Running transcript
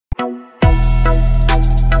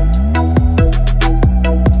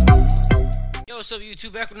What's up,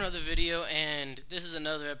 YouTube? Back with another video, and this is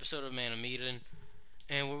another episode of Medan.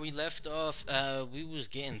 And where we left off, we was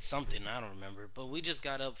getting something, I don't remember, but we just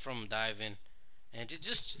got up from diving, and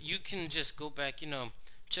you can just go back,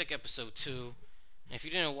 check episode 2. And if you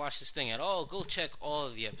didn't watch this thing at all, go check all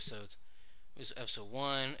of the episodes. This is episode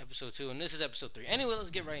 1, episode 2, and this is episode 3. Anyway, let's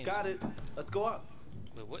get right into it. Got it. Let's go up.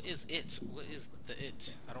 Wait, what is it? What is the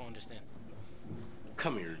it? I don't understand.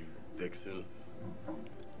 Come here, you vixen.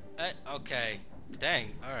 Okay.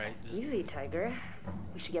 Dang. Alright. Easy, Tiger.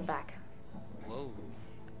 We should get back. Whoa.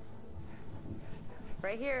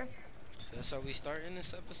 Right here. So that's how we start in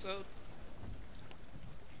this episode?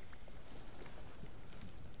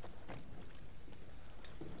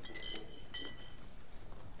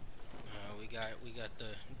 We got the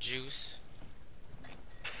juice.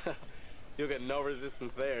 You'll get no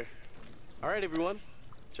resistance there. All right, everyone.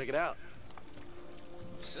 Check it out.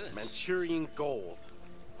 What's this? Manchurian gold.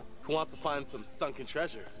 Who wants to find some sunken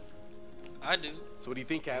treasure? I do. So what do you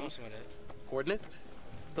think, I Adam? want some of that. Coordinates?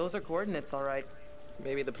 Those are coordinates, all right.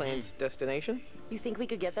 Maybe the plane's destination? You think we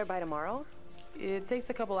could get there by tomorrow? It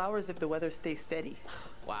takes a couple hours if the weather stays steady.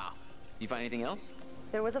 Wow. You find anything else?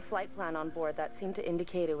 There was a flight plan on board that seemed to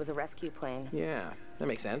indicate it was a rescue plane. Yeah, that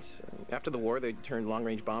makes sense. After the war, they turned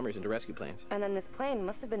long-range bombers into rescue planes. And then this plane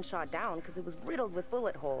must have been shot down because it was riddled with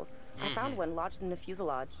bullet holes. I found one lodged in the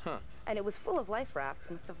fuselage. Huh. And it was full of life rafts.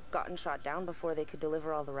 Must have gotten shot down before they could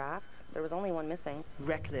deliver all the rafts. There was only one missing.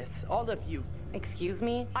 Reckless, all of you. Excuse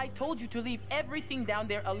me? I told you to leave everything down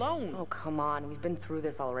there alone. Oh, come on. We've been through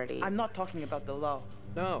this already. I'm not talking about the law.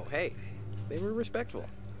 No, hey, they were respectful.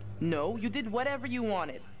 No, you did whatever you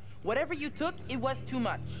wanted. Whatever you took, it was too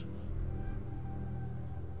much.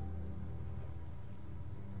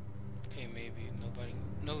 Okay, maybe nobody.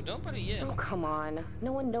 No, nobody yet. Oh, come on.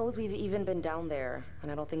 No one knows we've even been down there.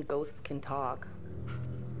 And I don't think ghosts can talk.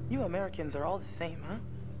 You Americans are all the same, huh?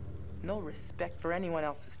 No respect for anyone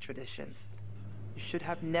else's traditions. You should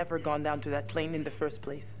have never gone down to that plane in the first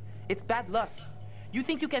place. It's bad luck. You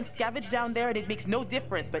think you can scavenge down there and it makes no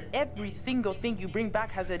difference, but every single thing you bring back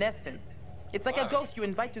has an essence. It's like a ghost you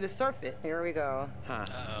invite to the surface. Here we go. Huh.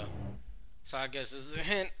 So I guess this is a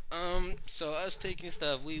hint. So us taking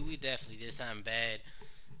stuff, we definitely did something bad.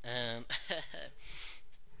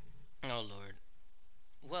 Oh Lord.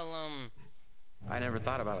 Well, I never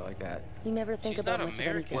thought about it like that. You never think She's about not much of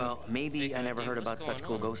American. anything. Well, maybe I never heard What's about such going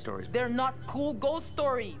cool on? ghost stories. They're not cool ghost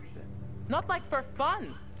stories. Not like for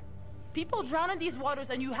fun. People drown in these waters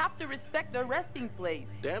and you have to respect their resting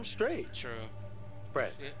place. Damn straight. true.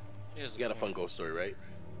 Brett, Yeah, you got a fun ghost story, right?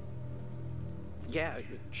 Yeah,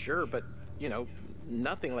 sure, but,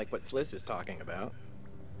 nothing like what Fliss is talking about.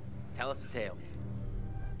 Tell us a tale.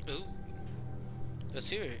 Ooh. Let's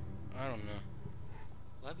hear it. I don't know.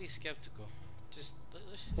 Well, I'd be skeptical.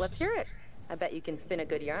 Let's hear it. I bet you can spin a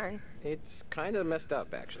good yarn. It's kind of messed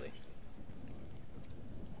up, actually.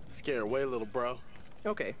 Scare away, little bro.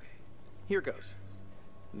 Okay, here goes.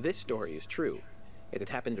 This story is true. It had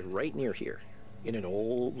happened right near here, in an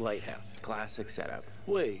old lighthouse. Classic setup.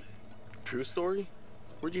 Wait, true story?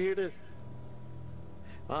 Where'd you hear this?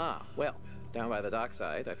 Ah, well, down by the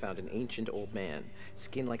dockside, I found an ancient old man,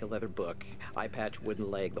 skin like a leather book, eye patch, wooden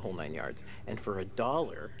leg, the whole 9 yards. And for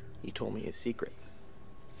 $1, he told me his secrets.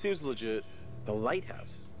 Seems legit. The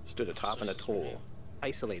lighthouse stood atop an atoll,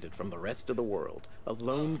 isolated from the rest of the world, a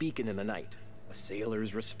lone beacon in the night, a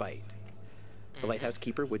sailor's respite. The lighthouse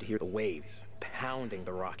keeper would hear the waves pounding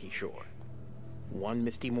the rocky shore. One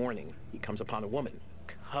misty morning, he comes upon a woman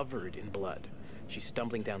covered in blood. She's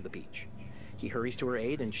stumbling down the beach. He hurries to her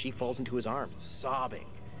aid and she falls into his arms, sobbing.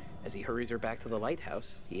 As he hurries her back to the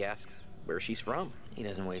lighthouse, he asks where she's from. He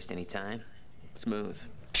doesn't waste any time. Smooth.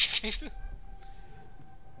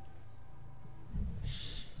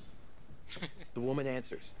 The woman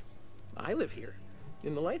answers, I live here,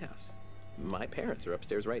 in the lighthouse. My parents are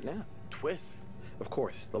upstairs right now. Twist. Of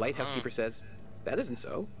course, the lighthouse keeper says, that isn't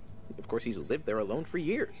so. Of course, he's lived there alone for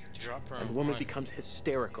years. Drop her And the on woman one. becomes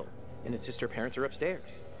hysterical and insists her parents are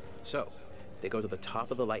upstairs. So, they go to the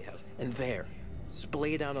top of the lighthouse, and there,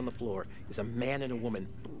 splayed out on the floor, is a man and a woman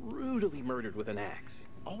brutally murdered with an axe.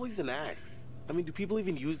 Always an axe. I mean, do people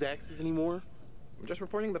even use axes anymore? I'm just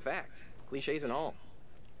reporting the facts, cliches and all.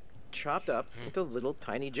 Chopped up into little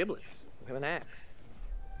tiny giblets with an axe.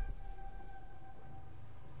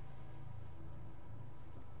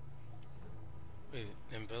 Wait,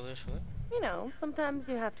 embellish what? You know, sometimes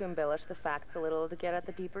you have to embellish the facts a little to get at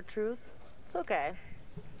the deeper truth. It's okay.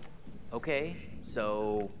 Okay,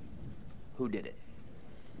 so who did it?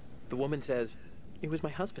 The woman says, it was my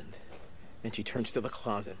husband. And she turns to the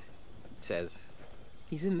closet, says,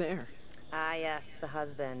 he's in there. Ah, yes, the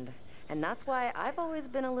husband. And that's why I've always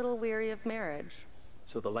been a little weary of marriage.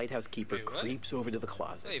 So the lighthouse keeper Wait, what? creeps over to the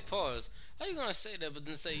closet. Wait, pause. How you gonna say that but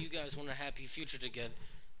then say you guys want a happy future together?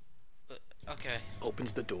 Okay.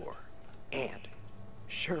 Opens the door, and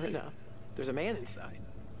sure enough, there's a man inside.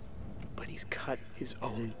 But he's cut his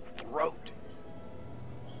own throat.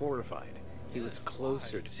 Horrified, he looks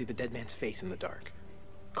closer to see the dead man's face in the dark.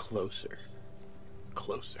 Closer.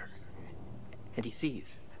 Closer. And he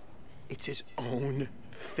sees it's his own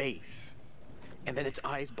face. And then its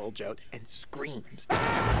eyes bulge out and screams. So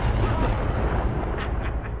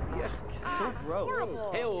gross.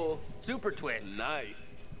 Horrible. Hey, super twist.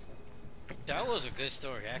 Nice. That was a good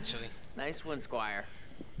story, actually. Nice one, Squire.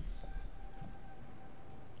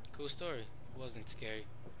 Cool story. It wasn't scary.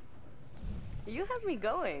 You have me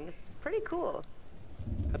going. Pretty cool.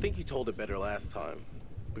 I think you told it better last time.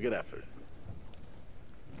 But good effort.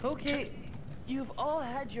 Okay, you've all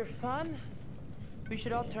had your fun. We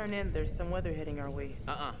should all turn in. There's some weather hitting our way.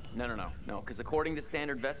 No, because according to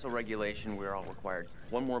standard vessel regulation, we're all required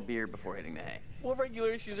one more beer before hitting the hay. What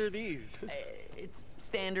regulations are these? It's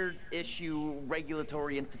standard issue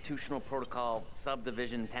regulatory institutional protocol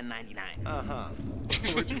subdivision 1099. Uh-huh.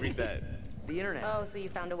 Where'd you read that? The internet. Oh, so you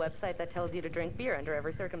found a website that tells you to drink beer under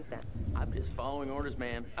every circumstance. I'm just following orders,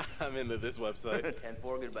 ma'am. I'm into this website.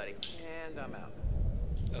 10-4, good buddy. And I'm out.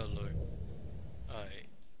 Oh, Lord. Alright.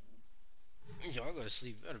 Y'all go to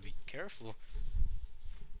sleep. You better be careful.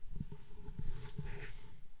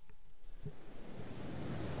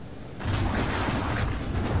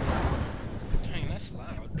 Dang, that's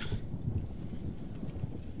loud.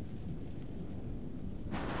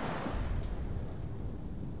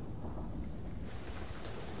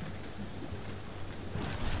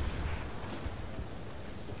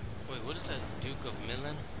 Wait, what is that? Duke of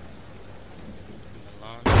Milan?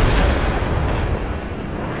 Milan?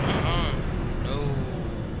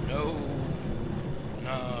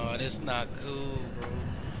 No, that's not cool, bro.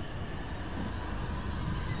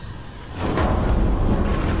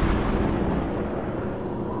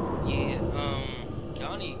 Yeah,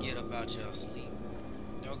 y'all need to get up out y'all sleep.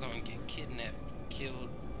 Y'all gonna get kidnapped, killed,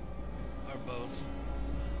 or both.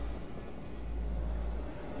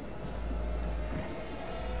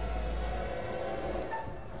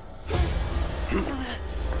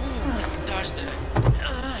 Dodge that.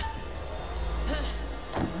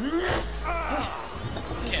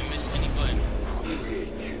 Can't miss any button.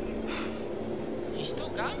 He still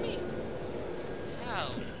got me?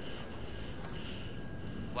 How?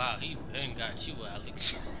 Wow, he been got you,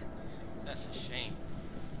 Alex. That's a shame.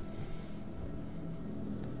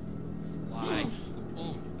 Why?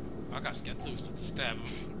 Oh, I got scared loose with the stab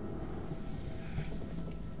him.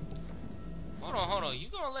 Hold on. You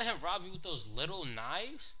gonna let him rob you with those little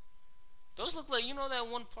knives? Those look like, you know that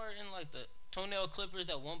one part in like the toenail clippers,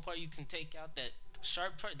 that one part you can take out, that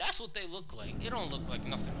sharp part? That's what they look like. It don't look like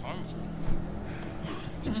nothing harmful.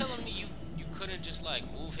 You telling me you couldn't just like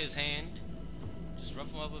move his hand? Just rough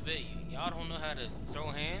him up a bit? Y'all don't know how to throw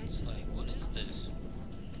hands? Like, what is this?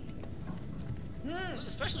 Look,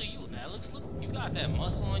 especially you, Alex. Look, you got that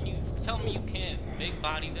muscle on you. Tell me you can't big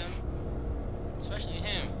body them. Especially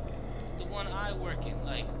him. The one eye working.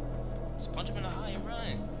 Like, just punch him in the eye and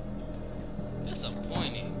run.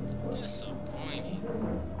 Disappointing.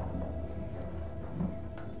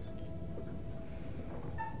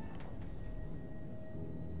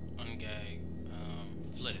 Ungag.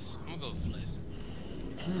 Fliss. I'm gonna go with Fliss.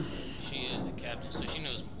 She is the captain, so she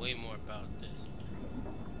knows way more about this.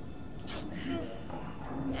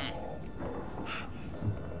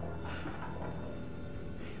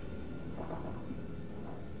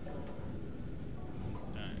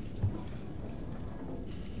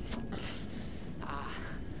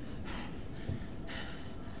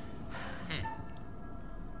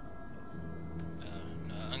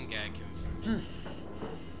 Ungag him first.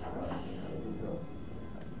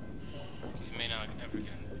 He may not ever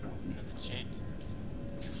get another chance.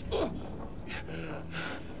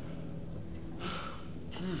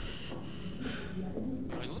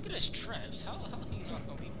 Like, look at his traps. How he not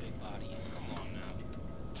gonna be big bodying? Come on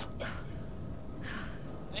now.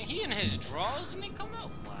 Dang, he in his drawers and they come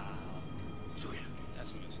out? Wow.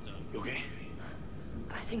 That's messed up. You okay?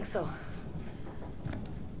 I think so.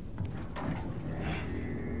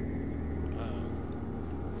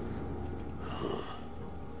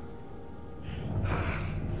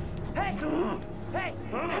 Hey! Hey!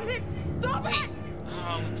 Damn it! Stop Wait. it!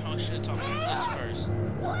 Oh, we probably should have talked to Fliss first.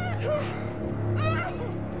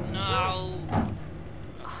 No.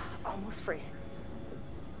 Almost free.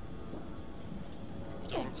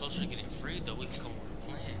 So we're closer to getting free, though. We can come up with a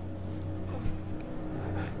plan.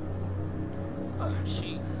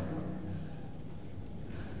 She.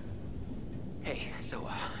 So,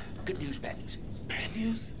 good news, bad news. Bad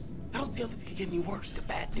news? I don't see how this could get any worse. The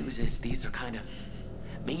bad news is these are kind of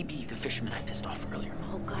maybe the fishermen I pissed off earlier.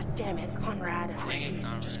 Oh, god damn it, Conrad. Dang it,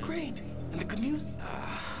 Conrad. Just great. And the good news?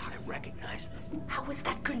 I recognize them. How was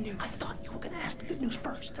that good news? I thought you were gonna ask the good news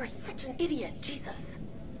first. You're such an idiot, Jesus.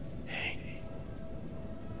 Hey,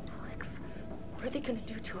 Alex, what are they gonna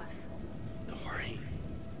do to us? don't worry.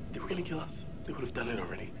 If they were gonna kill us, they would have done it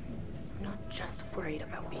already. I'm not just worried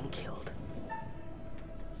about being killed.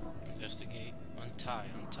 Investigate. Untie.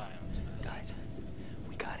 Guys,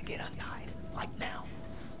 we gotta get untied. Like now.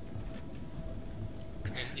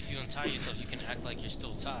 And if you untie yourself, you can act like you're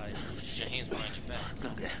still tied. Put your hands behind your back. That's no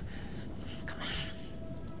good. Come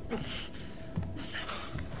on.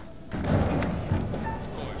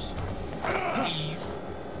 Of course. Eve.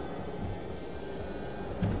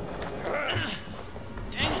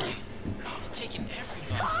 Dang it. You're taking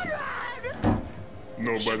everybody.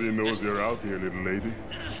 Nobody knows you're out here, little lady.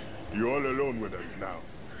 You're all alone with us now.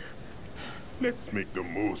 Let's make the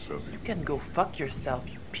most of it. You can go fuck yourself,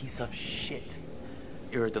 you piece of shit.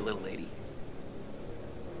 You're the little lady.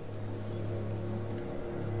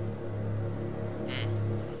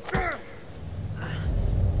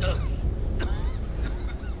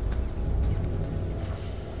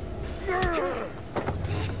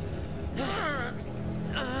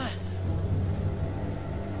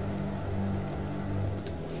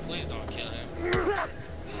 Please don't kill him.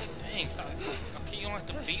 Dang, stop. Okay, you don't have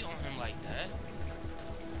to beat on him like that.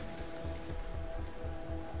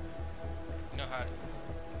 You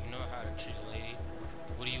know how to treat a lady.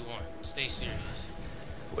 What do you want? Stay serious.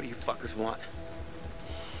 What do you fuckers want?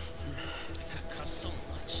 I gotta cuss so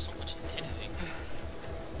much in editing.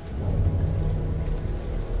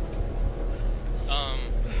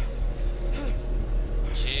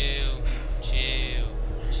 Chill.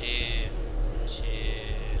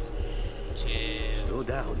 Slow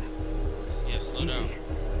down. Yeah, slow down.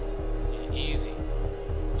 Yeah, easy.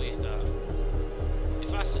 Please stop.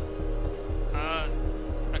 If I said, I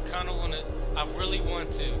kind of want to. I really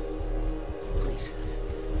want to. Please.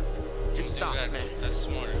 Just stop, that, man. That's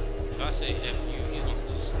smarter. If I say F you, he's gonna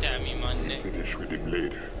just stab me in my neck. Finish with him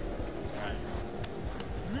later.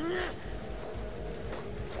 Alright.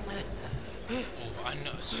 Oh, I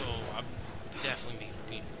know. So I definitely made a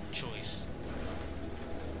good choice.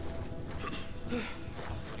 But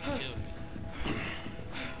he killed me.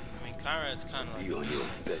 I mean, Conrad's kind of like. You're your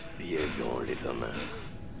best behavior, little man.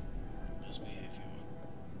 Best behavior.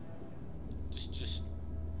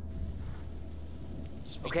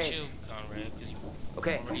 Just be Okay. chill, Conrad, because you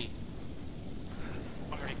Okay.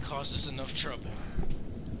 already caused us enough trouble.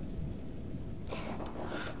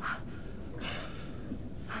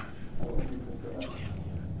 Julia,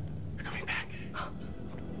 you're coming back. Are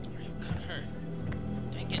you kind of hurt?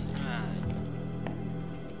 Dang it.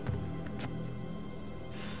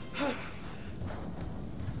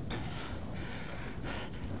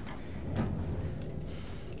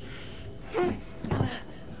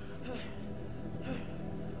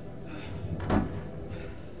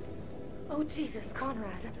 Oh, Jesus,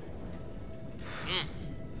 Conrad.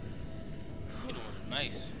 Hit him with a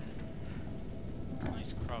nice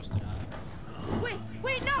cross to the eye.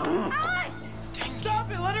 Wait, no! Alex! Dang it. Stop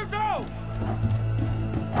it! Let her go!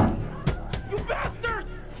 You bastards!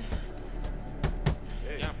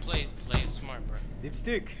 You gotta play smart, bro.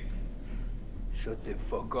 Dipstick. Shut the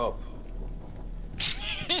fuck up.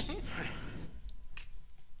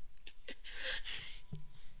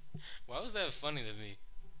 Why was that funny to me?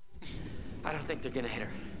 I don't think they're gonna hit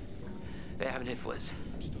her. They haven't hit Fliss.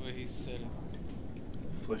 Just the way he said it.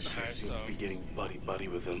 Flesh sure Alright, seems so- to be getting buddy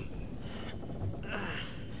with him.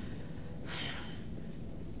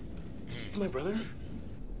 He's my brother?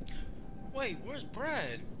 Wait, where's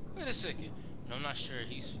Brad? Wait a second. No, I'm not sure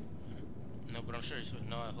he's... No, but I'm sure he's...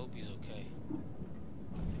 No, I hope he's okay.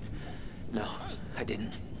 No, I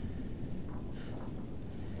didn't.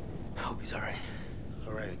 I hope he's alright.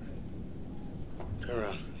 Alright. Turn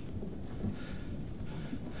around.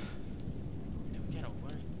 Yeah, we gotta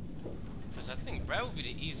worry. Because I think Brad would be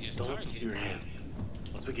the easiest Don't look target. into your hands.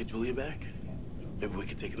 Once we get Julia back, maybe we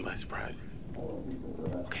could take them by surprise.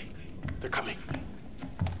 Okay, they're coming.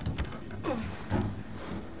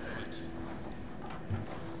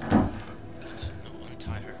 No,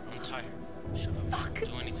 untie her. Untie her. Shut up. Fuck.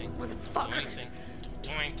 Don't do anything. Don't do Motherfuckers. anything. Don't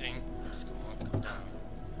do anything. Just go on, calm down.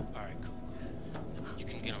 Alright, cool. You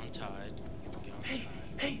can get untied. You can get untied.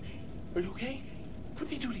 Hey, are you okay? What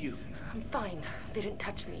did he do to you? I'm fine. They didn't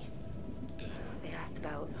touch me. Good. They asked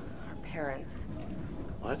about our parents,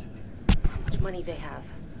 What? how much money they have.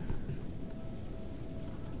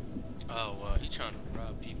 Oh, he trying to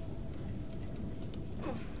rob people.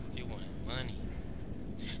 They wanted money.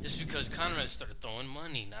 It's because Conrad started throwing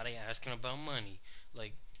money. Now they asking about money.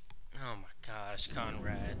 Like, oh my gosh,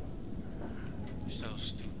 Conrad. You're so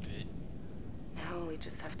stupid. Now we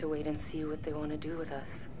just have to wait and see what they want to do with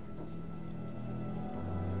us.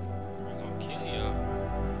 They're gonna kill you.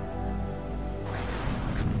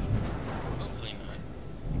 Hopefully not.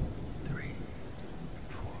 3,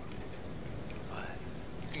 4, 5.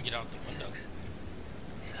 You can get out the window.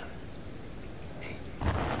 6, 7, 8.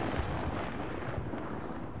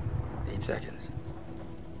 8 seconds.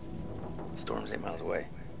 Storm's 8 miles away.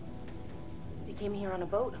 They came here on a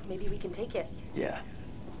boat. Maybe we can take it. Yeah.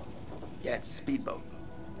 Yeah, it's a speedboat.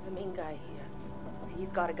 The main guy here.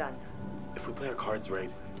 He's got a gun. If we play our cards right,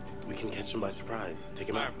 we can catch him by surprise. Take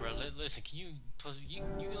him out. Alright, bro. Listen, can you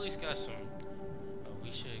at least got some?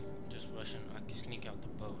 We should just rush him. I can sneak out the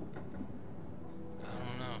boat. I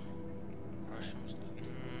don't know. Rush him.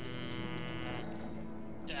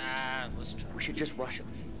 Let's try. We should just rush them.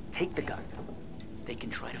 Take the gun. They can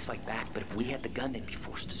try to fight back, but if we had the gun, they'd be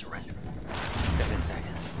forced to surrender. 7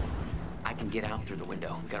 seconds. I can get out through the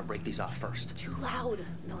window. We gotta break these off first. Too loud.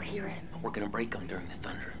 They'll hear it. We're gonna break them during the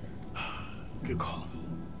thunder. Good call.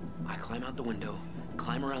 I climb out the window,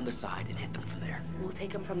 climb around the side, and hit them from there. We'll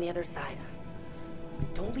take him from the other side.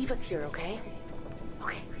 Don't leave us here, okay?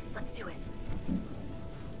 Okay, let's do it.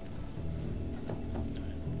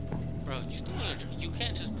 Bro, you still need you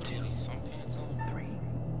can't just put all these sun pants on. 3,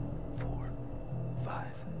 4, 5,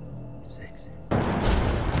 6.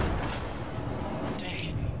 Dang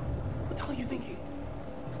it. What the hell are you thinking?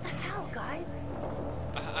 What the hell, guys?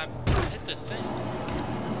 I hit the thing.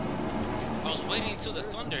 I was waiting until the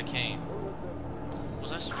thunder came.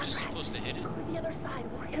 Was I just supposed to hit it? Go to the other side.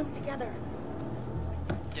 We'll hit them together.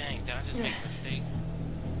 Dang, did I just make a mistake?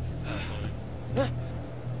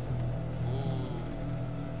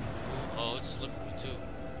 Oh, it's slippery too.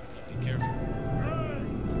 Gotta be careful.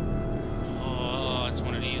 Oh, it's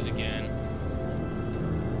one of these again.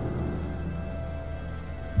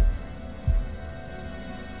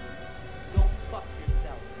 Don't fuck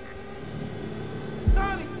yourself.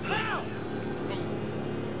 Darling, now!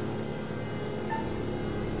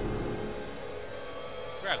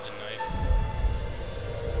 Grab the knife.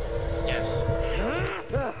 Yes.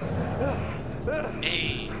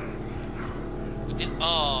 Hey. We did.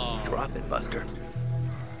 Oh. Drop it, Buster.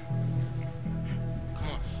 Come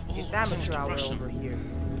on. Oh, It's playing with amateur the hour brush. over here.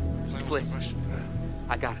 Playing with Fliss. the brush.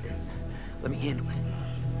 I got this. Let me handle it.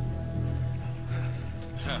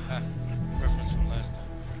 Haha. Reference from last time.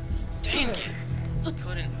 Dang it!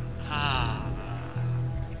 Couldn't. Ah.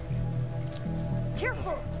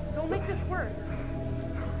 Careful! Don't make this worse.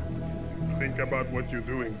 Think about what you're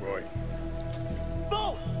doing, boy.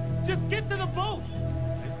 Boat! Just get to the boat!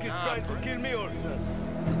 This kid's Nah, trying bro. to kill me also.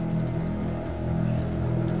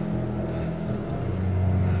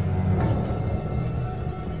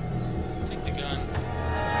 Take the gun.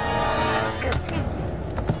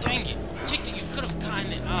 Dang it! Take the. You could have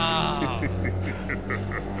gotten it. Ah.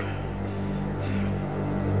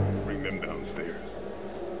 Bring them downstairs.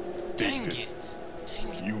 Dang Take it! Dang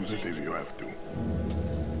it! Use it dang if you have to.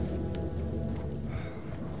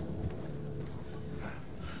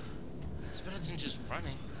 It's better than just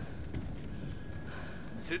running.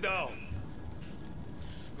 Sit down.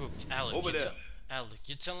 Look, Alec, Over there. Alec,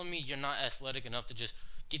 you're telling me you're not athletic enough to just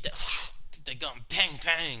get that gun, bang,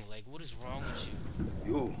 bang. Like, what is wrong with you?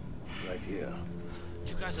 You, right here.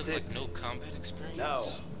 You guys have Sit. like no combat experience. Now.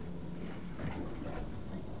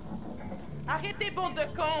 Arrêtez, bande de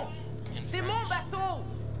cons! In C'est mon French. bateau!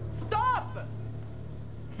 Stop!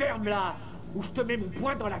 Ferme-la, ou je te mets mon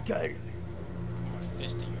poing dans la gueule. My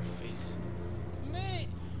fist in your face. Man,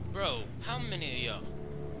 bro, how many of y'all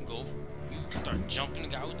go? You start jumping the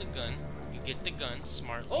guy with the gun. You get the gun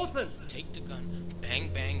smartly. Olsen! Take the gun. Bang,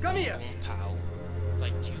 bang. Come boom, here. Boom, pow.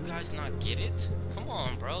 Like, do you guys not get it? Come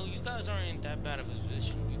on, bro. You guys aren't in that bad of a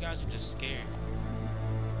position. You guys are just scared.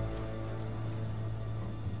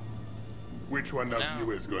 Which one of Now.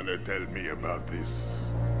 you is gonna tell me about this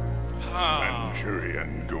Ah.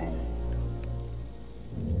 Manchurian gold?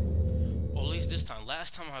 Or at least this time.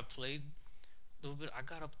 Last time I played a little bit, I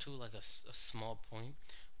got up to like a small point.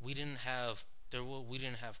 We didn't have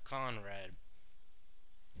Conrad.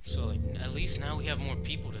 So like at least now we have more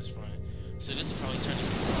people that's running. So this is probably turning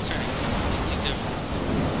completely different.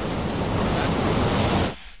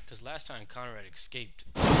 Because last time Conrad escaped.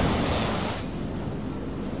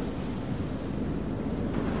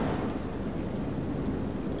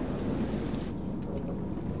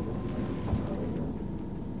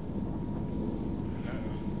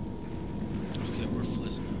 Okay, we're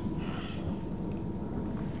Fliss now.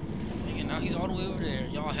 Dang it, now he's all the way over there.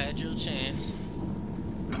 Y'all had your chance.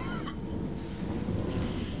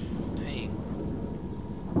 Dang.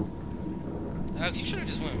 Alex, you should have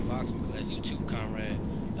just went in boxing class. You too, Conrad.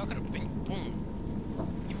 Y'all could have been boom.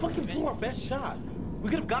 You fucking blew our best shot. We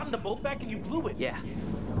could have gotten the boat back and you blew it. Yeah,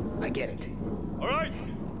 I get it. All right,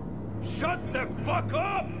 shut the fuck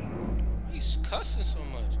up! He's cussing so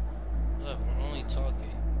much. Look, we're only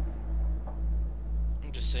talking.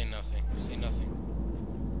 I'm just saying nothing. Say nothing.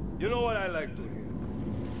 You know what I like to hear?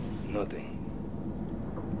 Nothing.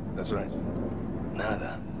 That's right.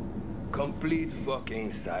 Nada. Complete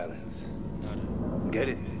fucking silence. Nada. Get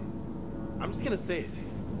it? I'm just gonna say it.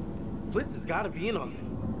 Fliss has gotta be in on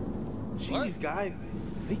this. She and these guys,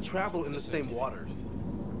 they travel in the same waters.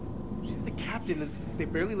 She's the captain and they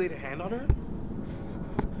barely laid a hand on her?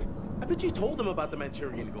 I bet you told them about the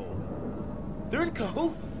Manchurian gold. They're in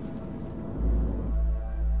cahoots.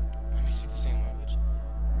 Let me speak the same language.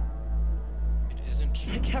 It isn't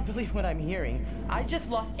true. I can't believe what I'm hearing. I just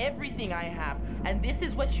lost everything I have, and this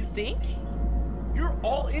is what you think? You're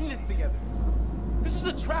all in this together. This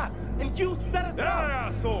was a trap, and you set us up.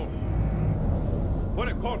 Yeah, so. Put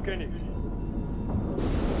a cork in it.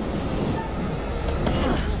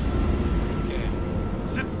 Okay.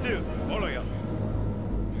 Sit still, all of you.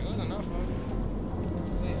 It was enough, huh?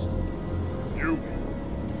 Please. You,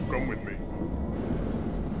 come with me.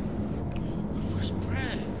 Where's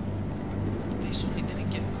Brad? They certainly didn't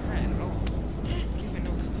get Brad at all. I don't even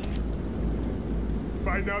know his name.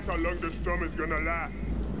 Find out how long the storm is gonna last.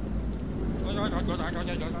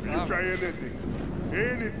 You try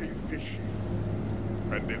anything fishy,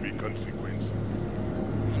 and there be consequences.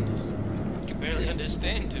 I can barely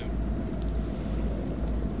understand him.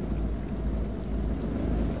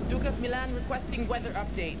 Duke of Milan requesting weather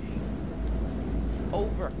update.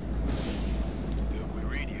 Over. Duke, we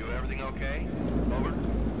read you. Everything okay? Over.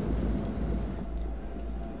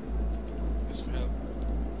 That's for help.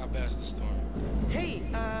 How bad is the storm? Hey,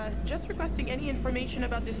 just requesting any information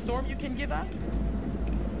about this storm you can give us?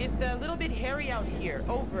 It's a little bit hairy out here.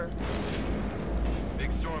 Over.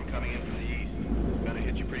 Big storm coming in from the east. Gonna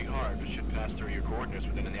hit you pretty hard, but should pass through your coordinates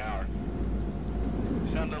within an hour. You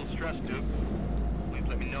sound a little stressed, Duke. Please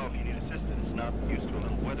let me know if you need assistance. Not used to a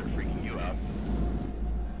little weather freaking you out.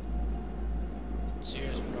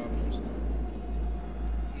 Serious problems.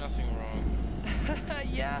 Nothing wrong.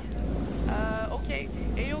 Yeah. Okay.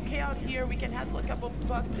 A-okay out here. We can handle a couple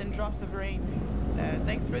puffs and drops of rain.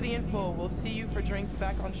 Thanks for the info. We'll see you for drinks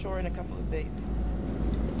back on shore in a couple of days.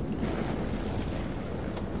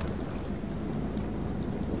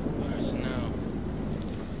 Alright, so now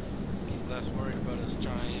he's less worried about us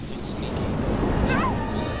trying anything sneaky.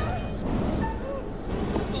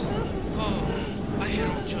 Oh, I hit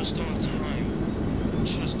him just on time.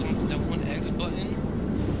 Just on that one X button.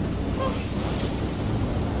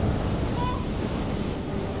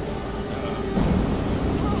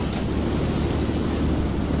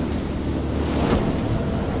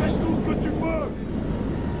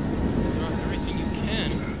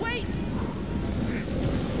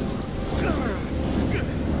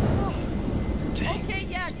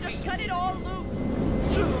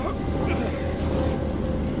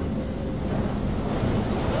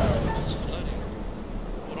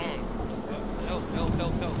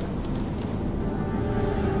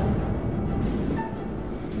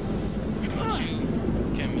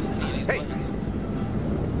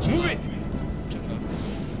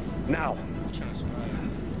 Now. We're trying to survive.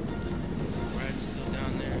 Brad's still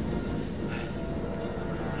down there.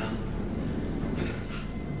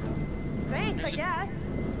 Thanks, I guess.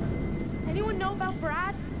 Anyone know about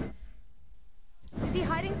Brad? Is he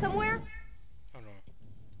hiding somewhere? Hold on.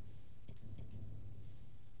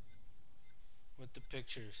 With the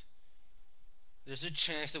pictures. There's a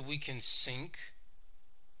chance that we can sink.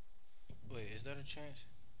 Wait, is that a chance?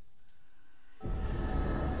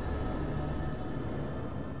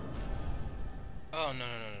 Oh, no.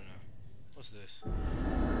 What's this?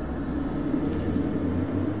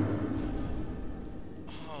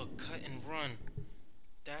 Oh, cut and run.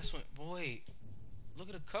 That's what... Boy, look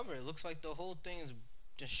at the cover. It looks like the whole thing is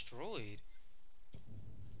destroyed.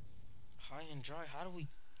 High and dry. How do we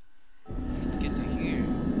need to get to here?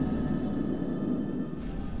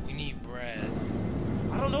 We need Brad.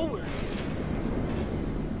 I don't know where he is.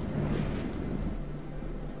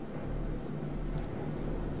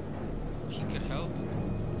 He could help.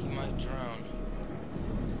 He might drown.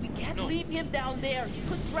 We can't leave him down there. He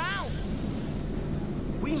could drown.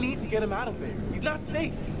 We need to get him out of there. He's not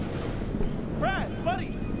safe. Brad,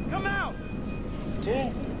 buddy, come out.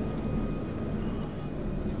 Dang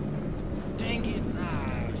it.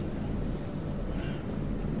 Ah.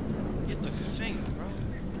 Get the thing, bro.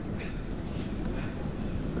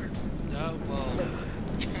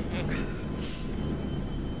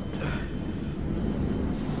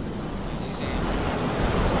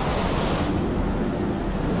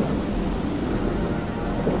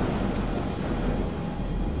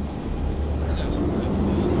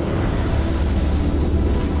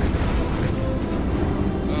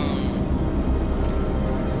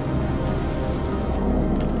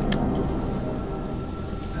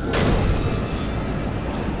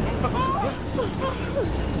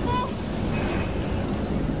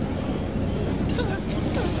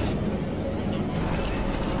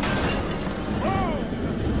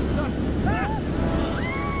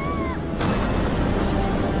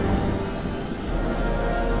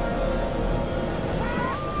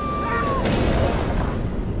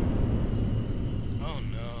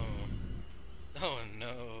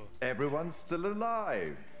 everyone's still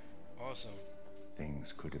alive. Awesome.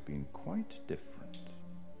 Things could have been quite different.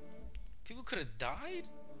 People could have died?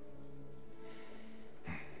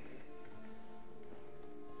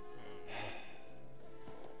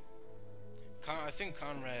 I think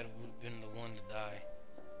Conrad would have been the one to die.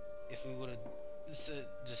 If we would have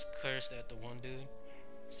just cursed at the one dude.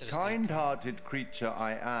 Kind-hearted creature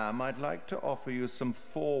I am, I'd like to offer you some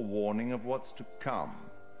forewarning of what's to come.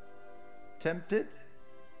 Tempted?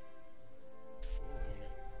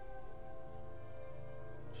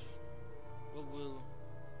 What will...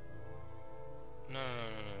 No.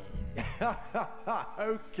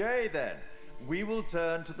 Okay then. We will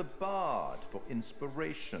turn to the Bard for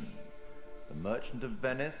inspiration. The Merchant of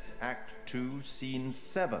Venice, Act 2, Scene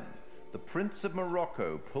 7. The Prince of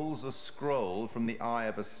Morocco pulls a scroll from the eye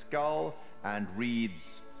of a skull and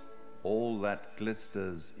reads, "All that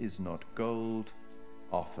glisters is not gold.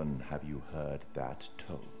 Often have you heard that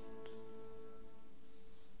told."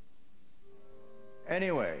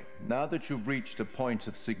 Anyway, now that you've reached a point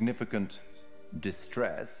of significant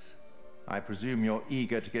distress, I presume you're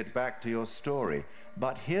eager to get back to your story.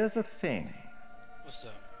 But here's a thing. What's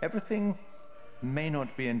up? Everything may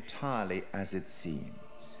not be entirely as it seems.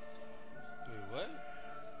 Wait, what?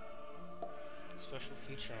 Special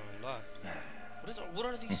feature unlocked. What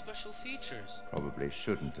are these special features? Probably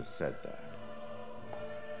shouldn't have said that.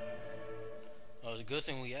 Oh, it's a good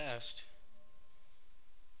thing we asked.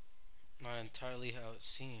 Not entirely how it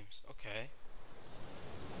seems. Okay.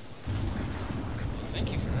 Well,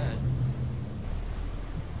 thank you for that.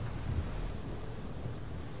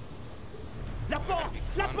 La porte!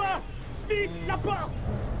 La porte! Vite, la porte!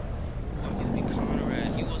 Why could it be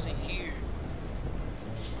Conrad? He wasn't here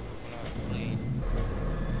when I played.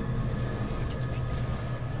 Why could it be Conrad?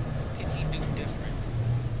 What can he do different?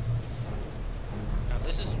 Now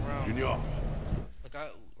this is around. Junior.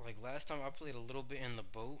 Like last time I played a little bit in the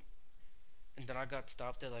boat, and then I got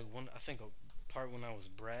stopped at I think a part when I was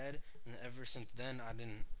Brad, and ever since then I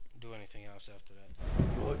didn't do anything else after that.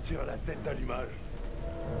 Retire la tête d'animal.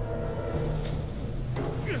 I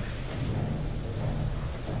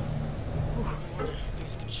wonder how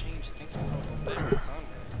things could change. Things could probably go better with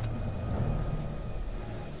Conrad.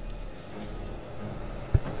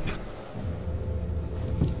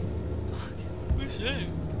 Fuck. We should.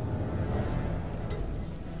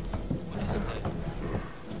 What is that?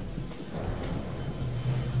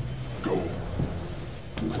 Go.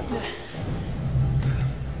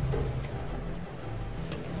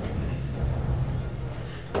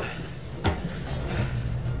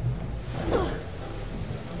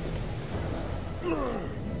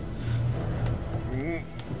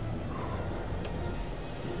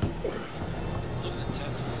 Look at the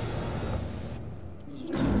tattoo.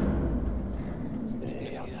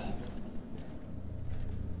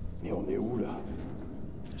 Mais on est où là?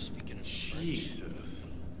 They're speaking in Jesus.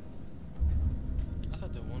 I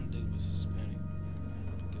thought that one dude was Hispanic.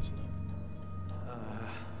 Guess not.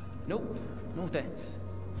 Nope. No thanks.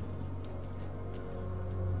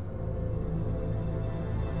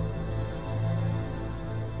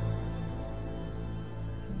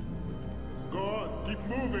 Go on, keep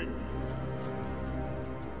moving.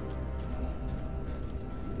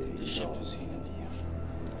 The ship is here.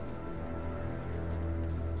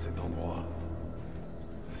 Cet endroit,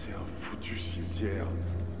 c'est un foutu cimetière.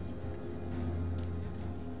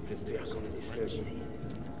 J'espère qu'on est les seuls ici.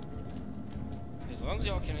 As long as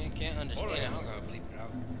y'all can't understand it, I'm gonna bleep it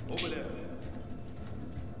out. Over there.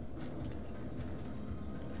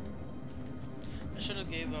 I should have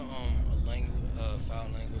gave a foul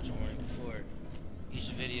language warning before each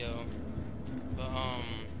video, but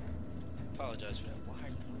apologize for that. Why are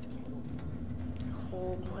you doing that? This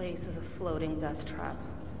whole place is a floating death trap.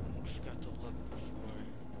 I forgot to look before.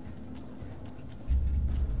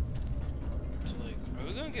 So are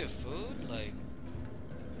we gonna get food?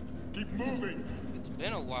 Keep moving. It's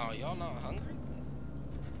been a while. Y'all not hungry?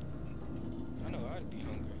 I know I'd be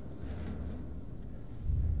hungry.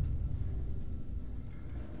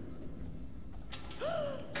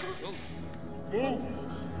 Oh. Move.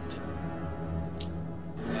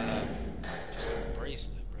 Just a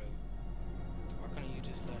bracelet, bro. Why couldn't you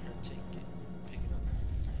just let her take it? Pick it up.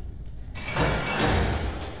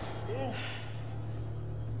 Move.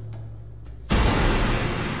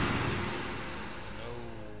 No,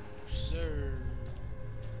 sir.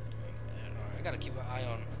 Alright, I gotta keep an eye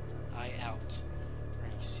out for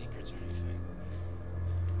any secrets or anything.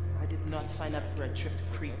 I did not sign up for a trip to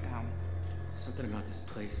Creektown. Something about this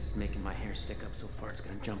place is making my hair stick up so far it's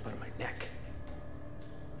gonna jump out of my neck.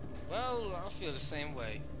 Well, I feel the same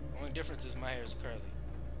way. Only difference is my hair is curly.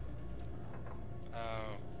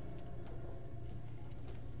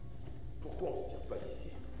 Pourquoi on se tire pas d'ici?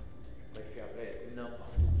 Je préférerais être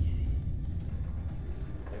n'importe où qu'ici.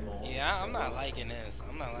 Yeah, I'm not liking this.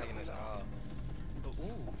 I'm not liking this at all. But,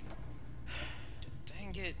 ooh.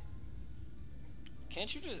 Dang it.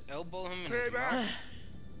 Can't you just elbow him in his mouth?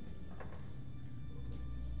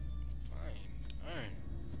 Fine. Darn.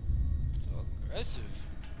 So aggressive.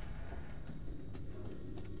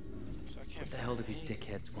 So I can't What the hell do these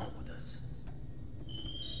dickheads want with us? I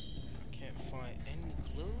can't find any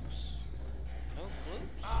clues? No clues?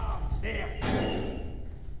 Ah, merde!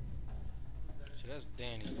 So that's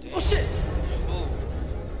Danny. Oh shit! Oh.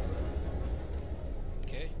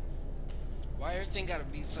 Okay. Why everything gotta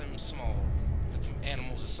be something small? Like some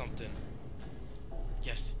animals or something.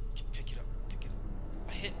 Yes. Pick it up. Pick it up.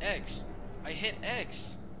 I hit X. I hit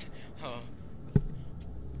X. Huh.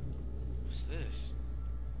 What's this?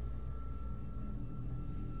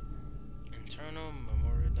 Internal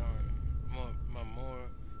memorandum.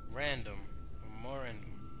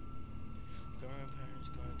 Memorandum. Current parents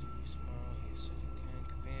going to be small. He said you can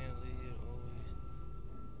conveniently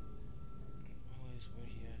always when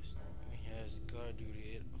he has guard duty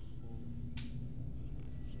at home.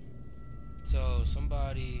 So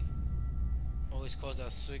somebody always calls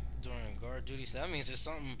out sick during guard duty. So that means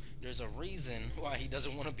there's a reason why he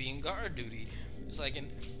doesn't want to be in guard duty. It's like in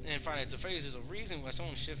Friday the Phrase, there's a reason why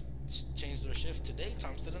someone changed their shift to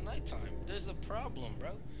daytime instead of nighttime. There's a problem,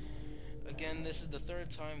 bro. Again, this is the third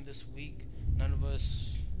time this week. None of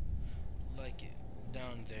us like it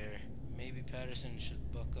down there. Maybe Patterson should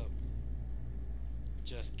buck up.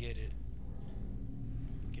 Just get it.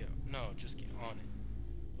 Just get on it.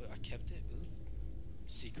 Wait, I kept it? Ooh.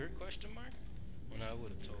 Secret question mark? Well, no, it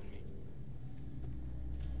would have told me.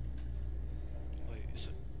 Wait,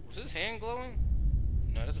 was his hand glowing?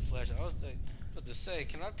 No, that's a flashlight. I was like, about to say,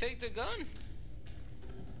 can I take the gun?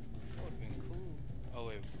 That would have been cool. Oh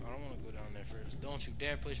wait, I don't want to go down there first. Don't you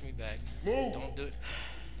dare push me back. Move. Don't do it.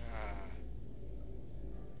 Nah.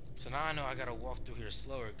 So now I know I gotta walk through here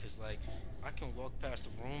slower, cause like I can walk past the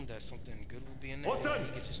room that something good will be in there. Wilson, and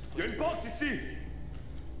he could just push il y a me une porte ici.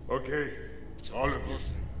 Okay, So all it's of you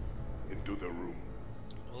Wilson. into the room.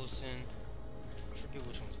 Wilson. I forget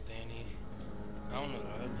which one's Danny. I don't know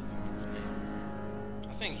the other dude's name.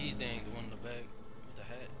 I think he's Danny, the one in the back with the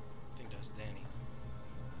hat. I think that's Danny.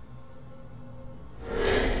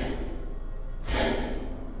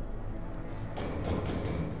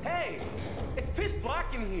 Hey! It's pitch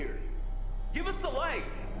black in here! Give us a light!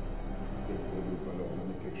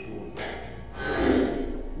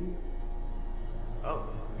 Oh.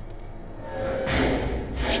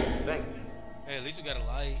 Thanks. Hey, at least we got a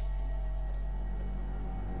light.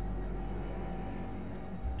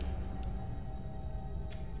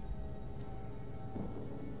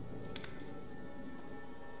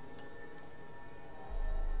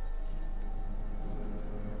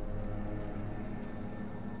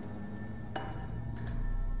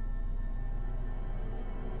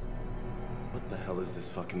 What the hell is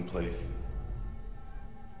this fucking place?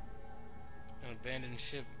 An abandoned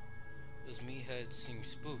ship. Those meatheads seem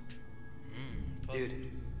spooked.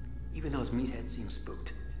 Dude, even those meatheads seem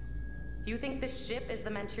spooked. You think this ship is the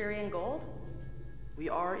Manchurian gold? We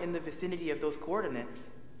are in the vicinity of those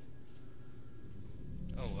coordinates.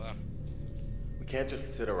 Oh, wow. We can't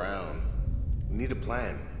just sit around. We need a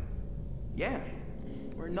plan. Yeah.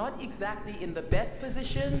 We're not exactly in the best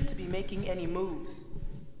position to be making any moves.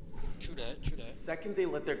 True that, true that. The second they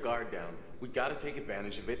let their guard down, we gotta take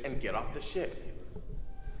advantage of it and get off the ship.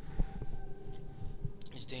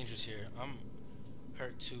 It's dangerous here. I'm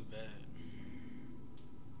hurt too bad.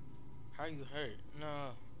 How are you hurt?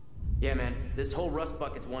 No. Yeah, man. This whole rust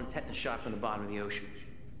bucket's one tetanus shot from the bottom of the ocean.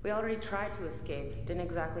 We already tried to escape. Didn't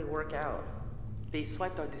exactly work out. They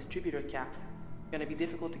swiped our distributor cap. Gonna be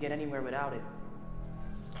difficult to get anywhere without it.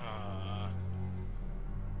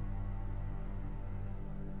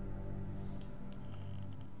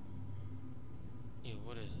 Yeah,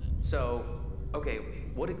 what is it? So, okay,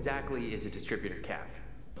 what exactly is a distributor cap?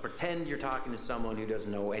 Pretend you're talking to someone who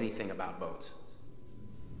doesn't know anything about boats.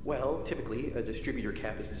 Well, typically, a distributor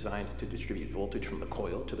cap is designed to distribute voltage from the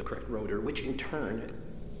coil to the correct rotor, which in turn...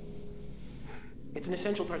 It's an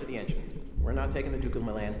essential part of the engine. We're not taking the Duke of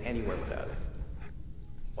Milan anywhere without it.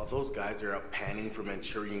 While those guys are out panning for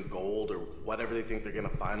Manchurian gold or whatever they think they're gonna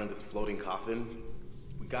find on this floating coffin,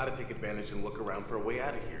 we gotta take advantage and look around for a way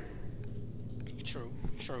out of here. True,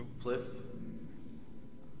 true. Fliss,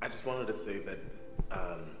 I just wanted to say that,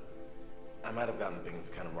 I might have gotten things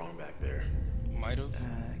kind of wrong back there. Might have?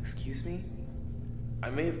 Excuse me? I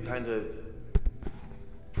may have kind of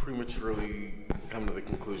prematurely come to the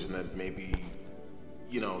conclusion that maybe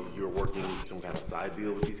you know, you're working some kind of side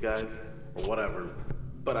deal with these guys, or whatever.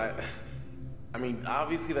 But I mean,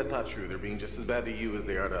 obviously that's not true. They're being just as bad to you as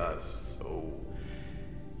they are to us, so...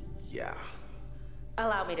 yeah.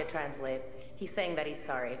 Allow me to translate. He's saying that he's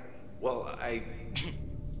sorry. Well,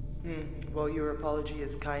 Well, your apology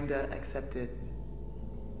is kinda accepted.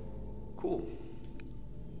 Cool.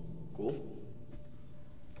 Cool?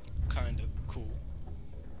 Kinda cool.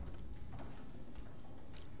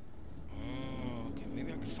 Oh, okay,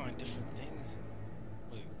 maybe I can find different things.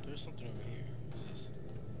 Wait, there's something over here. What's this?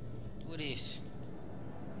 What is?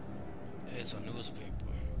 It's a newspaper.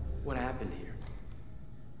 What happened here?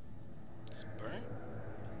 It's burnt?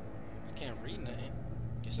 I can't read nothing.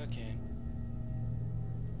 Yes, I can.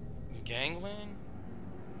 Gangland?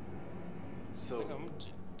 So,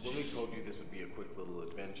 when we told you this would be a quick little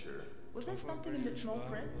adventure... Was there something in the small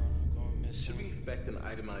print? Should we expect an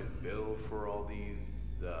itemized bill for all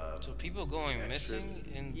these, So people going extras? missing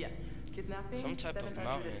in Yeah. Kidnapping, some type of 750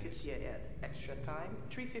 mountains. a head. Extra time,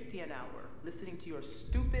 $3.50 an hour. Listening to your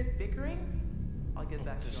stupid bickering, I'll get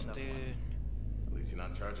back to you on that one. At least you're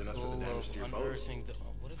not charging us for Goal the damage of to your boat. unearthing the...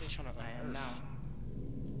 what are they trying to unearth? I am now.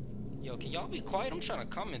 Yo, can y'all be quiet? I'm trying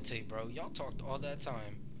to commentate, bro. Y'all talked all that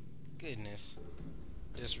time. Goodness.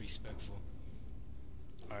 Disrespectful.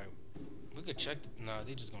 Alright. We could check... nah,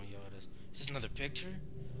 they just gonna yell at us. Is this another picture?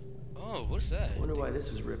 Oh, what's that? I wonder why this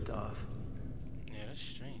was ripped off. Yeah, that's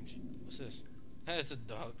strange. What's this? Hey, it's a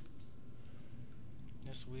dog.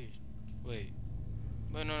 That's weird. Wait.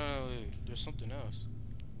 Wait, no, wait. There's something else.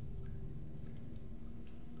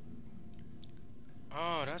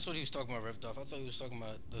 Oh, that's what he was talking about ripped off. I thought he was talking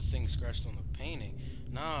about the thing scratched on the painting.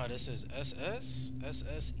 Nah, this is SS?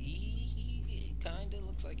 SSE? It kinda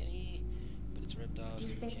looks like an E, but it's ripped off. What do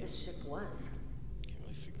you think this ship was? Can't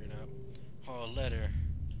really figure it out. Oh, letter.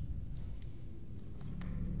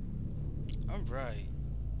 I'm right.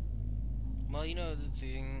 Well, you know the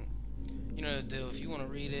thing. You know the deal. If you want to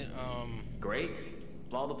read it, Great.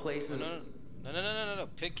 Of all the places... No.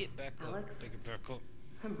 Pick it back up. Alex? Pick it back up.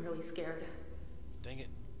 I'm really scared. Dang it.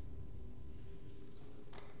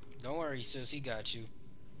 Don't worry, sis. He got you.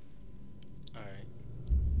 Alright.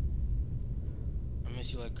 I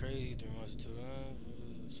miss you like crazy. 3 months or 2.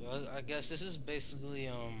 So I guess this is basically,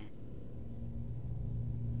 I'm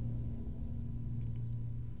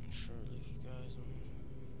sure if you guys...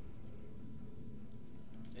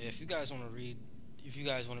 yeah, if you guys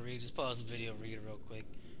want to read, just pause the video and read it real quick.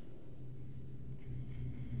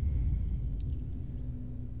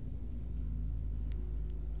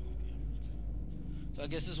 So I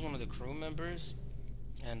guess this is one of the crew members,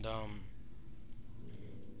 and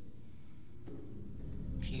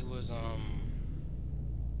he was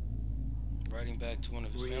writing back to one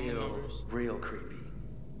of his family members. Real creepy.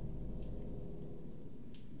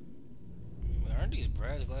 Wait, aren't these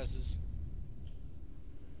Brad's glasses?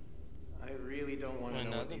 I really don't want to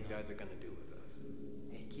know what these guys are going to do with us.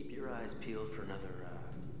 Hey, keep your eyes peeled for another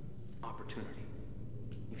opportunity.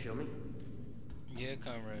 You feel me? Yeah,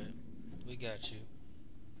 comrade. We got you.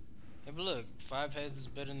 Hey, but look, 5 heads is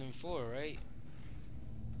better than 4, right?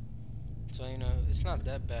 So, you know, it's not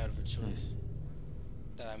that bad of a choice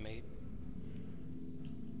that I made.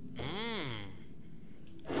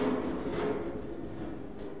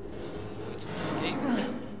 Way to escape.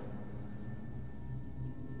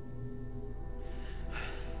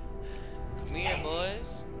 Come here,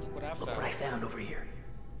 boys. Look what I found. Look what I found over here.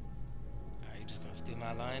 Alright, you just gonna steal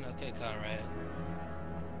my line? Okay, Conrad.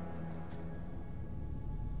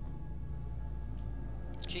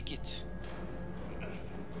 Kick it. Come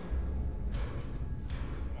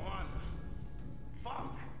on.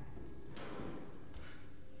 Fuck.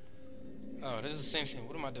 Oh, this is the same thing.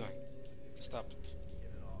 What am I doing? Stop it.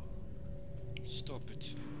 Stop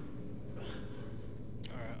it.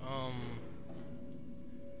 Alright, oh,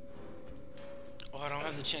 I don't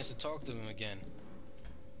have the chance to talk to him again.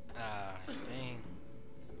 Ah, dang.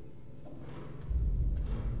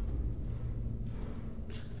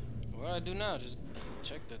 What do I do now? Just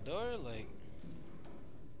check the door? Like...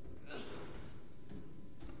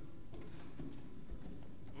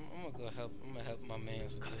 I'm gonna go help. I'm gonna help my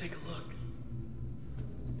mans with this. Take a look.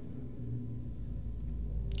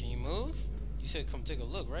 Can you move? You said come take a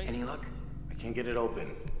look, right? Any luck? I can't get it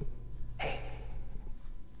open. Hey,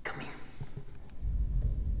 come here.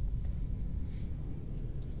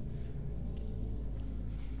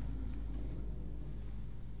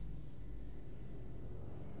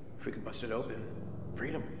 If we could bust it open,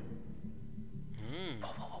 freedom.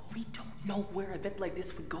 We don't know where an event like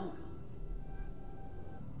this would go.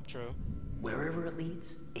 True. Wherever it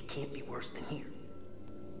leads, it can't be worse than here.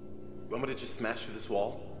 You want me to just smash through this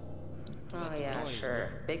wall? Oh, yeah, sure.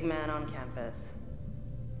 Big man on campus.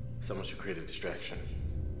 Someone should create a distraction.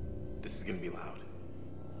 This is gonna be loud.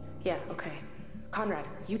 Yeah, okay. Conrad,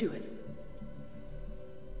 you do it.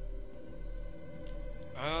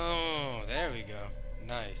 Oh, there we go.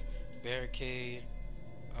 Nice. Barricade.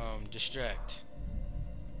 Distract.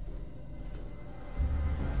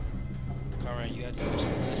 Conrad, you have to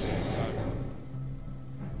listen this time.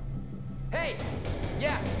 Hey!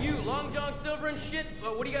 Yeah, you, Long John Silver and shit.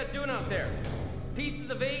 What are you guys doing out there? Pieces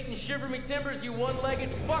of 8 and shiver me timbers, you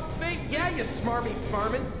one-legged fuckfaces? Yeah, you smarmy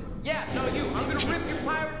varmints. Yeah, no, you. I'm gonna rip your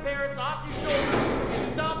pirate parrots off your shoulders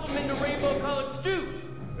and stomp them into rainbow-colored stew.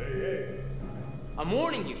 Hey. I'm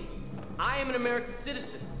warning you. I am an American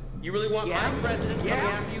citizen. You really want my president coming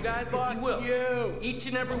after you guys? Because he will. You. Each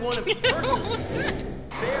and every one of you personally.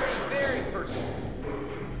 Very, very personal.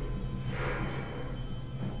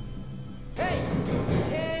 Hey,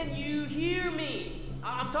 can you hear me?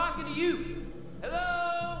 I'm talking to you.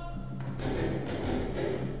 Hello?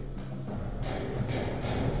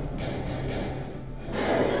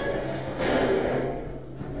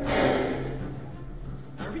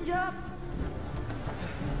 Hurry up.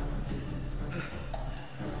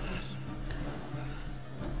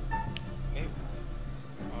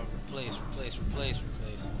 Replace.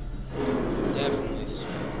 Definitely.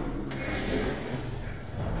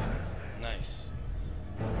 Nice.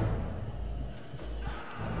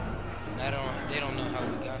 They don't know how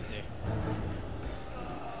we got there.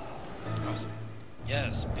 Awesome.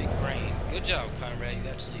 Yes, big brain. Good job, Conrad. You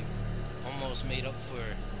actually almost made up for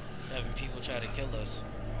having people try to kill us.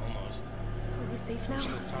 Almost. Are we safe now?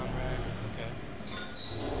 Still Conrad. Okay.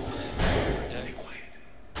 Stay quiet.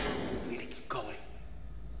 We need to keep going.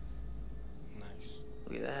 Nice.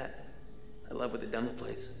 Look at that. I love what the demo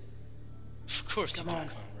plays. Of course you do,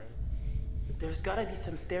 Conrad. There's gotta be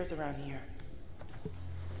some stairs around here.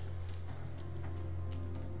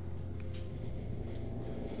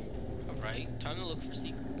 Alright, time to look for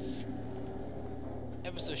secrets.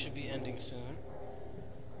 Episode should be ending soon.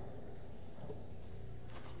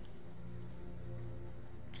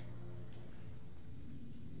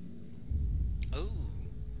 Oh.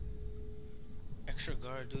 Extra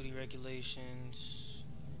guard duty regulations.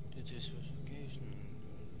 Due to specification.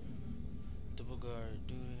 Double guard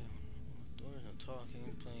duty. Doors, no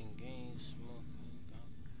talking, playing games, smoking.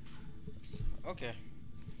 Okay.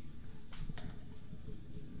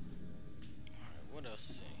 Alright, what else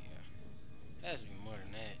is in here? There has to be more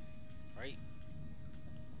than that, right?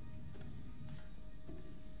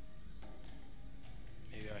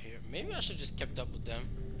 Maybe out here. Maybe I should just kept up with them.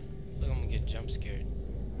 I feel like I'm gonna get jump scared.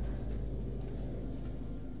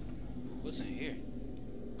 What's in here?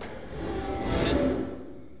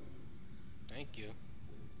 Thank you.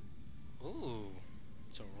 Ooh,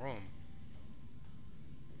 it's a room.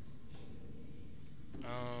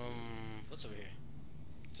 What's over here?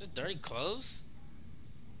 Is this dirty clothes?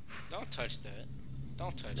 Don't touch that.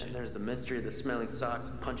 Don't touch And it. there's the mystery of the smelly socks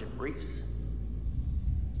and pungent briefs.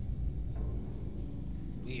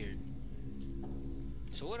 Weird.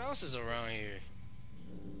 So what else is around here?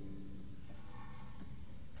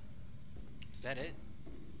 Is that it?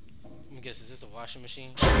 Let me guess, is this a washing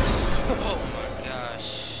machine? Oh my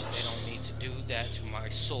gosh. They don't need to do that to my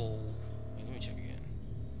soul. Wait, let me check again.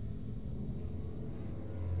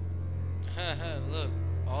 Haha, look.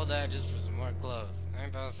 All that just for some more clothes.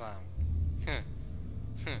 Ain't that something?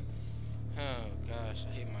 Oh gosh,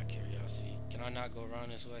 I hate my curiosity. Can I not go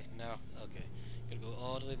around this way? No? Okay. Gotta go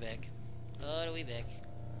all the way back. All the way back.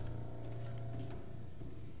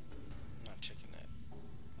 Not checking that.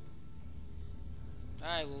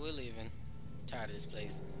 Alright, well, we're leaving. Tired of this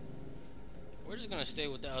place. We're just gonna stay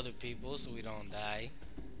with the other people so we don't die.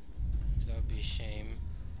 Because that would be a shame.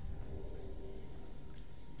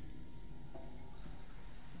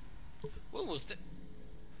 What was that?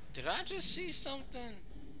 Did I just see something?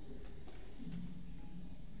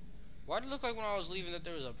 Why did it look like when I was leaving that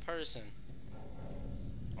there was a person?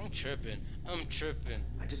 I'm tripping.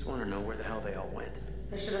 I just want to know where the hell they all went.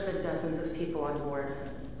 There should have been dozens of people on board.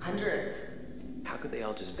 Hundreds. How could they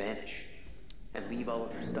all just vanish and leave all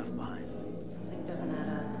of their stuff behind? Something doesn't add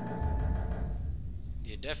up.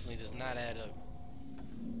 It definitely does not add up.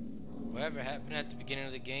 Whatever happened at the beginning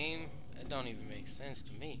of the game, that don't even make sense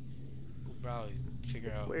to me. We'll probably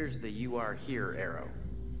figure out. Where's the "you are here" arrow?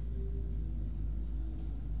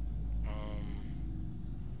 I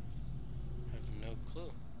have no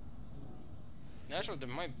clue. Naturally, there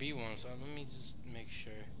might be one, so let me just make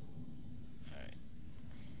sure. Alright.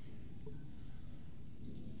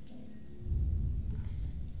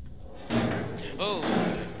 Oh!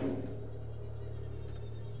 Okay.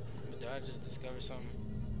 But did I just discover something?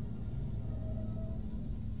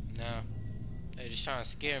 Nah. They just trying to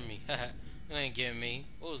scare me. You ain't getting me.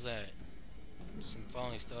 What was that? Some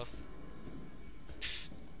falling stuff.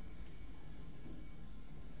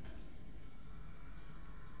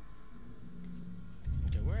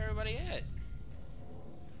 Okay, where everybody at?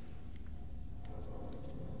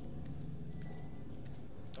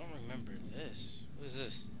 Don't remember this. What is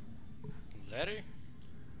this? Letter?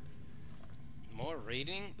 More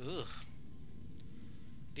reading? Ugh.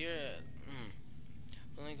 Dear,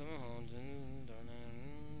 only coming home.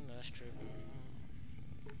 That's tripping.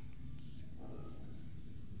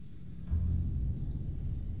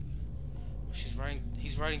 She's writing.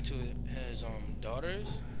 He's writing to his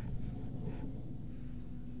daughters,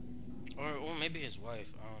 or maybe his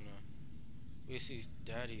wife. I don't know. We see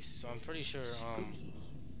daddies, so I'm pretty sure.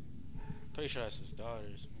 Pretty sure that's his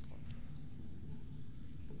daughters.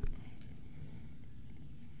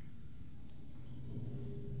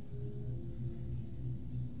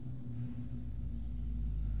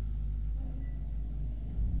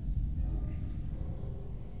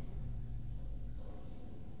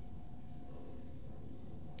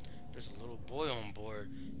 There's a little boy on board,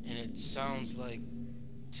 and it sounds like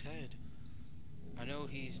Ted. I know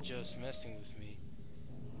he's just messing with me.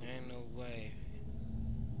 There ain't no way.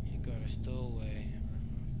 He got a stowaway.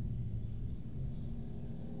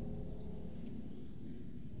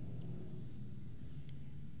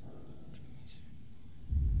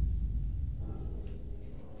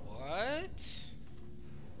 What?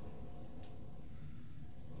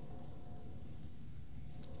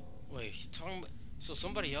 Wait, he's talking about, so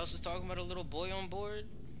somebody else is talking about a little boy on board?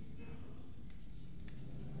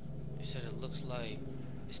 He said it looks like,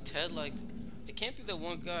 is Ted like, it can't be the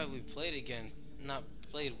one guy we played against, not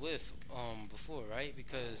played with before, right?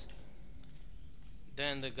 Because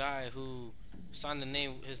then the guy who signed the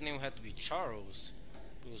name, his name had to be Charles.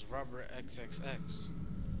 It was Robert XXX.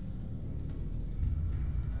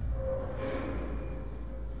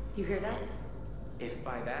 You hear that? If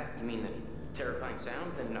by that you mean the terrifying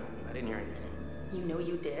sound, then no, I didn't hear anything. You know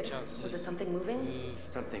you did? Was it something moving?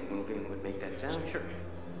 Something moving would make that sound? Sure.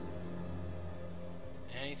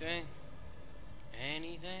 Anything?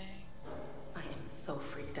 Anything? I am so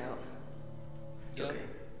freaked out. It's okay.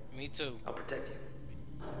 Me too. I'll protect you.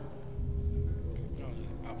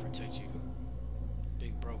 I'll protect you.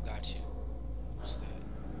 Big bro got you. What's that?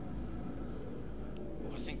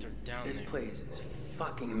 Oh, I think they're down there. This place is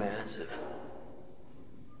fucking massive.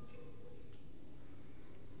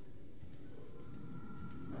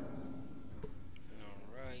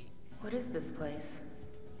 Alright. What is this place?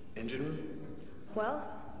 Engine room? Well,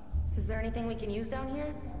 is there anything we can use down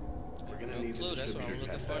here? We're gonna No need clue, the that's what I'm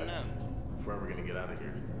distributor looking cat for back now. if we're ever gonna get out of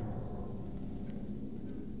here.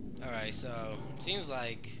 Alright, so seems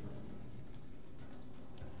like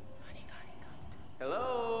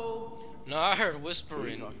Hello? no, I heard Who are you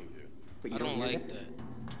whispering. talking to? But you I don't hear like that?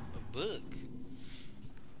 that. A book.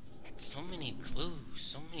 So many clues,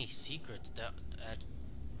 so many secrets that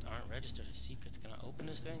aren't registered as secrets. Can I open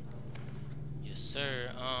this thing? Yes,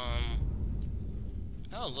 sir.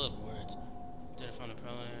 Oh, look, words. Did it from the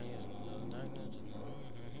preliminary use darkness.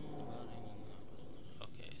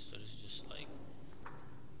 Okay, so this is just like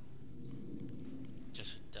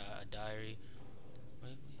just a diary.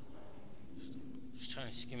 Wait. Just trying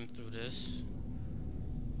to skim through this.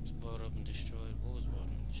 It's blown up and destroyed. What was blown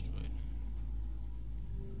up and destroyed?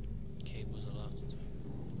 Cables allowed to do.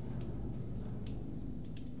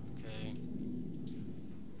 Okay.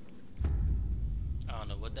 I don't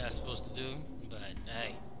know what that's supposed to do, but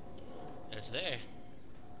hey, it's there.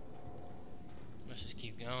 Let's just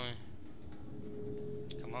keep going.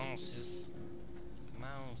 Come on, sis. Come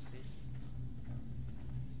on, sis.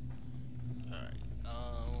 Alright.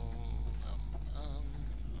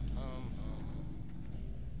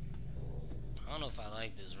 I don't know if I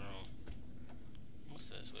like this room. What's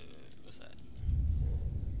this? Wait, what's that?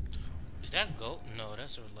 Is that goat? No,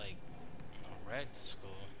 that's a, like a red skull.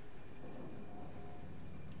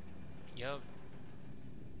 Yup.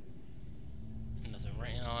 Nothing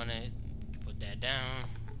written on it. Put that down.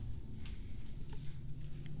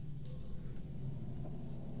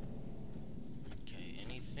 Okay,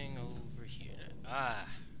 anything over here?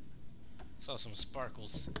 Saw some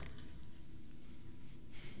sparkles.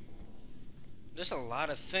 There's a lot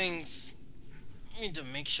of things we need to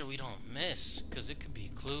make sure we don't miss, because it could be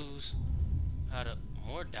clues.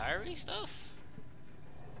 More diary stuff?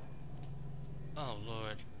 Oh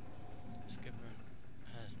lord. Skipper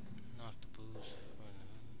has knocked the booze.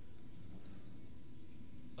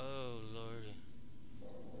 Oh lordy.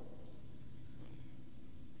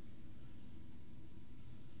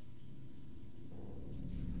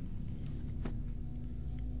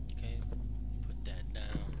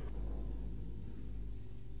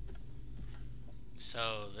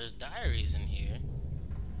 So there's diaries in here.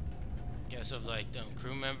 Guess of like the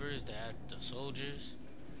crew members, the soldiers,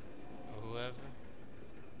 or whoever.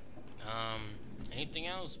 Anything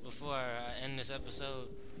else before I end this episode?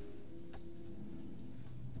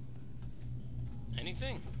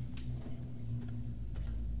 Anything?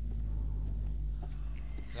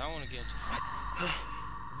 Cause I want to get into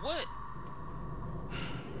what?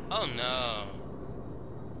 Oh no!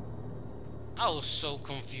 I was so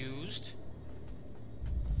confused.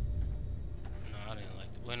 No, I didn't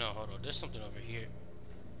like that. Wait, no, hold on. There's something over here.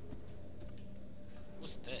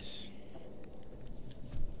 What's this?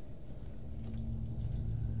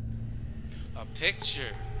 A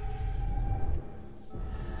picture.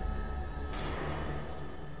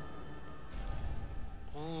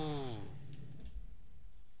 Ooh.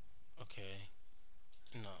 Okay.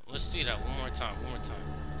 No, let's see that one more time. One more time.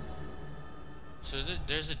 So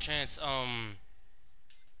there's a chance.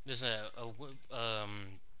 There's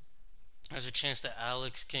there's a chance that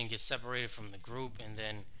Alex can get separated from the group and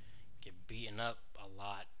then get beaten up a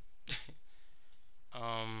lot.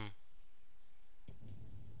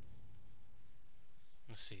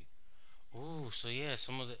 Let's see. Ooh, so yeah,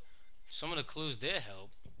 some of the clues did help.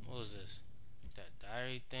 What was this? That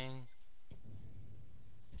diary thing?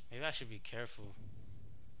 Maybe I should be careful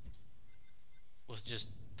with just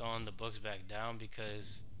throwing the books back down,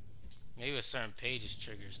 because maybe a certain pages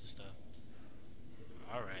triggers the stuff.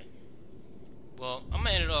 Alright. Well, I'm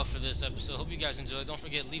gonna end it off for this episode. Hope you guys enjoyed. Don't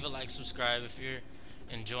forget, leave a like, subscribe if you're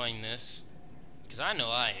enjoying this, because I know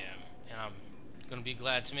I am, and I'm gonna be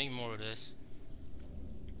glad to make more of this.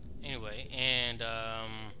 Anyway, and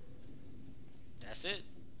that's it.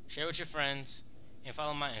 Share with your friends and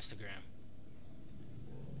follow my Instagram.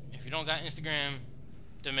 If you don't got Instagram,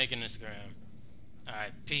 then make an Instagram.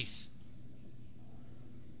 Alright, peace.